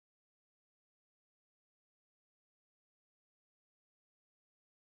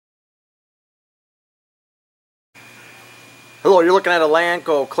Hello, you're looking at a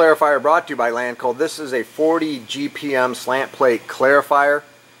Lanco Clarifier brought to you by Lanco. This is a 40 GPM slant plate clarifier.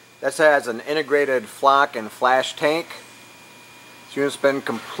 This has an integrated flock and flash tank. This unit's been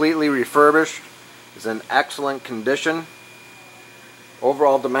completely refurbished. It's in excellent condition.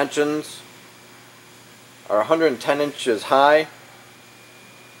 Overall dimensions are 110 inches high,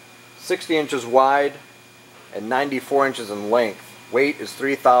 60 inches wide, and 94 inches in length. Weight is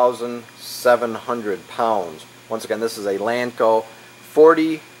 3,700 pounds. Once again, this is a Lanco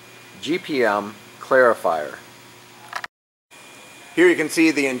 40 GPM clarifier. Here you can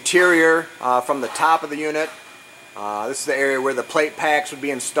see the interior from the top of the unit. This is the area where the plate packs would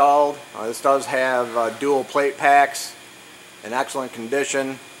be installed. This does have dual plate packs in excellent condition.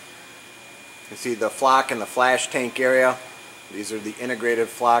 You can see the flock and the flash tank area. These are the integrated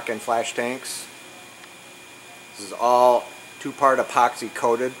flock and flash tanks. This is all two-part epoxy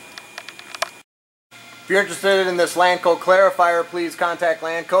coated. If you're interested in this Lanco clarifier, please contact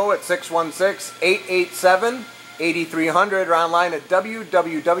Lanco at 616-887-8300 or online at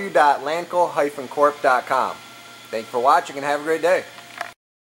www.lanco-corp.com. Thank you for watching and have a great day.